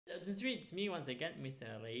Three, it's me once again,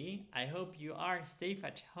 Mr. Lee. I hope you are safe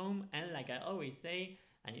at home, and like I always say,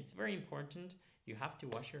 and it's very important, you have to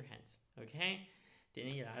wash your hands, okay?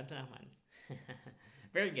 Tienen que lavarse las manos.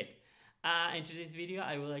 Very good. In today's video,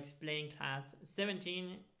 I will explain class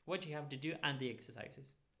 17, what you have to do, and the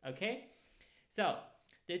exercises, okay? So,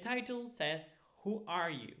 the title says, who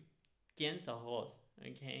are you? ¿Quién sos vos?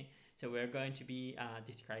 Okay, so we're going to be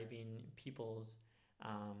describing people's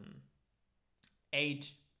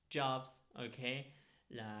age, jobs, okay,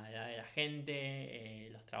 la gente,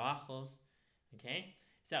 los trabajos, okay.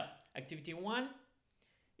 So, activity 1,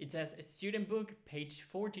 it says student book, page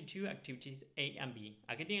 42, activities A and B.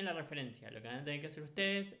 Aquí tienen la referencia. Lo que van a tener que hacer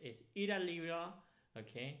ustedes es ir al libro,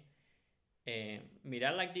 ok,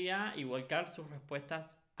 mirar la actividad y volcar sus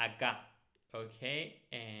respuestas acá, ok,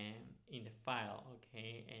 in the file, ok,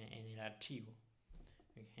 en el archivo,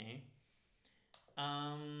 ok.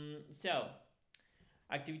 So,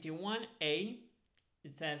 activity 1A,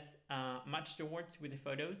 it says match the words with the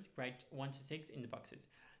photos, write 1 to 6 in the boxes.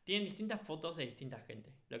 Tienen distintas fotos de distinta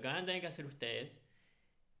gente. Lo que van a tener que hacer ustedes,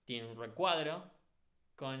 tienen un recuadro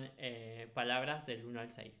con palabras del 1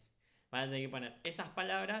 al 6. Van a tener que poner esas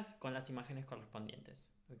palabras con las imágenes correspondientes.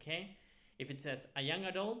 ¿Ok? If it says a young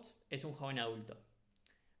adult, es un joven adulto.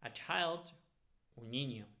 A child, un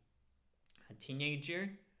niño. A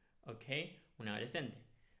teenager, ok, un adolescente.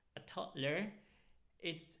 A toddler,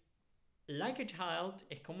 it's like a child,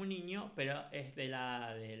 es como un niño, pero es de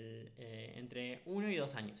la del entre 1 y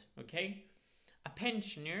 2 años, ¿ok? A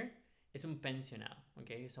pensioner es un pensionado,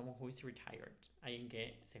 ¿ok? Someone who is retired, alguien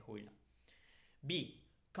que se jubiló. B.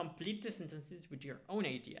 Complete the sentences with your own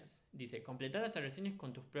ideas. Dice, completar las oraciones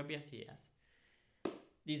con tus propias ideas.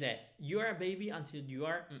 Dice, you are a baby until you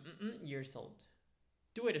are years old.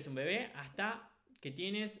 Tú eres un bebé hasta que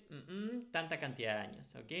tienes tanta cantidad de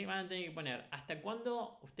años, ¿ok? Van a tener que poner hasta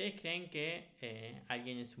cuándo ustedes creen que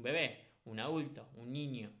alguien es un bebé, un adulto, un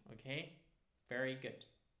niño, ¿ok? Very good.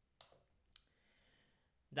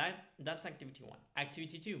 That's activity 1.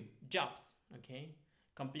 Activity 2, jobs, okay?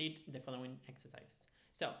 Complete the following exercises.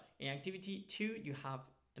 So, in activity 2, you have,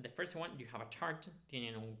 the first one, you have a chart,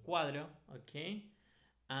 tienen un cuadro, okay?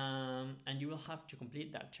 And you will have to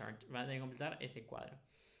complete that chart. Van a completar ese cuadro.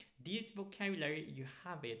 This vocabulary, you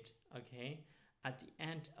have it, okay, at the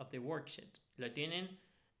end of the worksheet. Lo tienen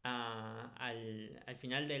al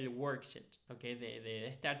final del worksheet, okay, de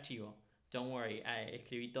este archivo. Don't worry,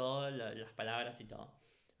 escribí todo, las palabras y todo,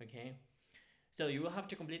 okay. So you will have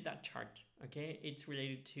to complete that chart, okay. It's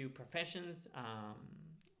related to professions,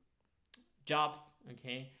 jobs,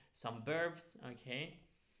 okay, some verbs, okay.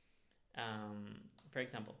 For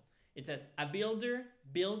example, it says a builder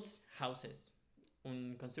builds houses.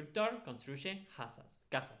 Un constructor construye casas,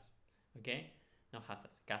 okay? No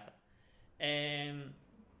casas, casa.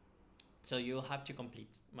 So you have to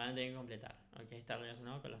complete. Van a tener que completar, okay? Está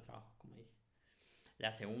relacionado con los trabajos, como dije.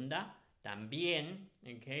 La segunda también,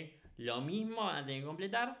 okay? Lo mismo van a tener que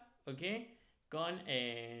completar, okay? Con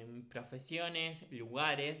profesiones,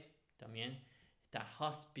 lugares, también está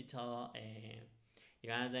hospital, y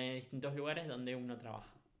van a tener distintos lugares donde uno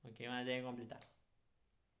trabaja, okay? Van a tener que completar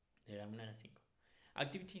de la 1 a la 5.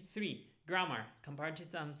 Activity 3, grammar,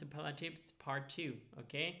 comparatives and superlatives, part 2,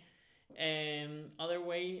 okay? Other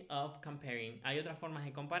way of comparing. Hay otras formas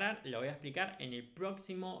de comparar, lo voy a explicar en el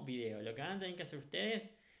próximo video. Lo que van a tener que hacer ustedes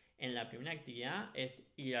en la primera actividad es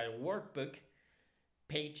ir al workbook,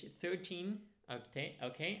 page 13,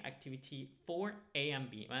 okay, activity 4A and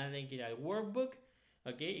B. Van a tener que ir al workbook,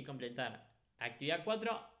 okay, y completar actividad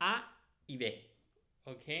 4, A y B,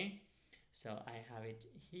 okay? So I have it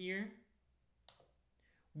here.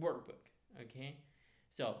 Workbook, okay?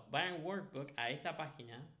 So, van al workbook, a esa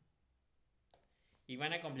página, y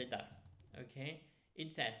van a completar, okay?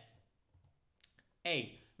 It says,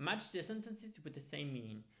 A, match the sentences with the same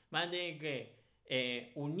meaning. Van a tener que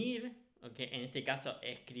unir, okay, en este caso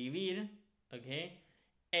escribir, okay,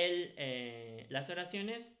 las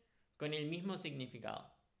oraciones con el mismo significado.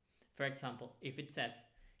 For example, if it says,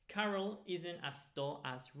 Carol isn't as tall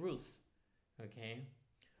as Ruth, okay?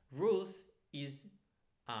 Ruth is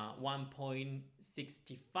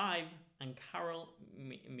 1.65 and Carol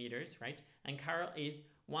meters, right? And Carol is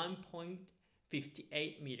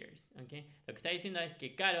 1.58 meters, okay? Lo que está diciendo es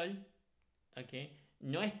que Carol, okay,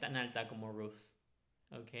 no es tan alta como Ruth,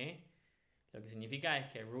 okay? Lo que significa es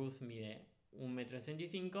que Ruth mide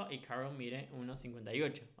 1,65 m y Carol mide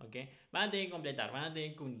 1,58 m, okay? Van a tener que completar, van a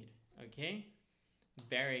tener que unir, okay?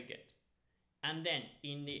 Very good. And then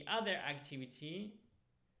in the other activity,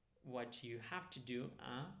 what you have to do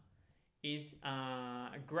is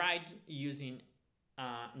write using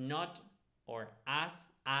not or as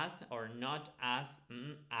as, or not as,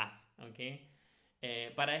 as, okay?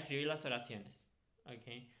 Para escribir las oraciones,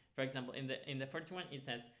 okay? For example, in the first one it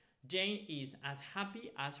says, Jane is as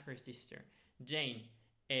happy as her sister. Jane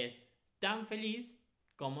es tan feliz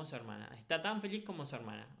como su hermana. Está tan feliz como su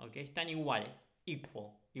hermana, ¿ok? Están iguales,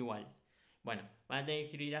 equal, iguales. Bueno, van a tener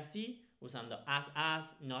que escribir así, usando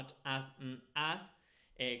as, not as,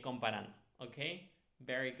 comparando, ¿ok?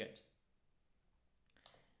 Very good.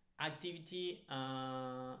 Activity,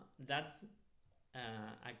 that's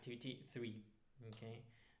activity 3, okay?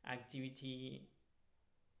 Activity,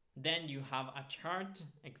 then you have a chart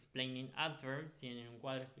explaining adverbs. Tienen un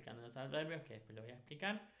cuadro explicando los adverbios que después lo voy a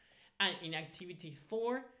explicar. And in activity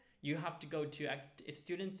 4, you have to go to a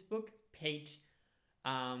student's book, page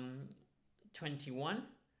 21,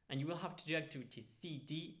 and you will have to do activities C,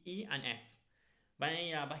 D, E, and F. Van a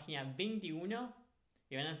ir a la página 21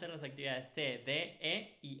 y van a hacer las actividades C, D,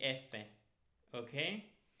 E y F.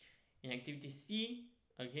 Okay? In activity C,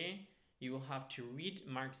 okay, you will have to read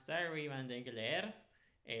Mark's diary. Van a tener que leer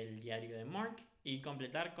el diario de Mark y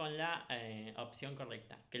completar con la opción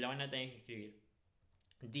correcta, que lo van a tener que escribir.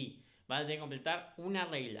 D, van a tener que completar una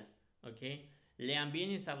regla, ¿ok? Lean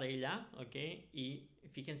bien esa regla, ¿ok? Y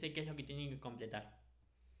fíjense qué es lo que tienen que completar.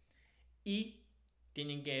 Y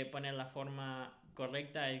tienen que poner la forma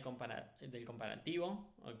correcta del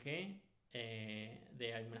comparativo, ¿ok?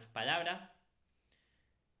 De algunas palabras.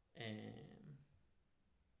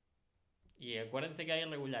 Y acuérdense que hay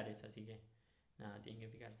irregulares, así que nada, tienen que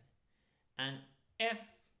fijarse. And F,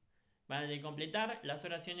 van a completar las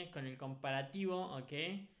oraciones con el comparativo, ¿ok?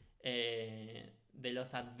 De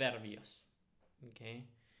los adverbios, ¿ok?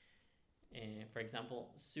 For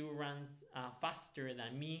example, Sue runs faster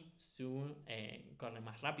than me. Sue corre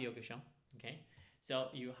más rápido que yo, ¿ok?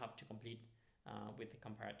 So you have to complete with the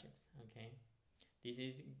comparatives, ¿ok? This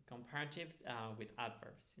is comparatives with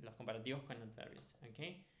adverbs. Los comparativos con adverbios,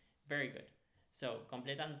 ¿ok? Very good. So,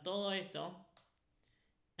 completan todo eso.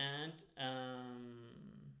 And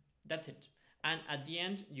that's it. And at the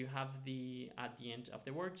end, you have at the end of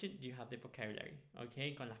the worksheet, you have the vocabulary,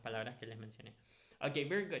 okay? Con las palabras que les mencioné. Okay,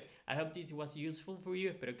 very good. I hope this was useful for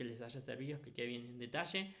you. Espero que les haya servido. Expliqué bien en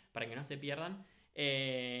detalle para que no se pierdan.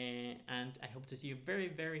 And I hope to see you very,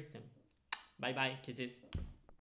 very soon. Bye bye. Kisses.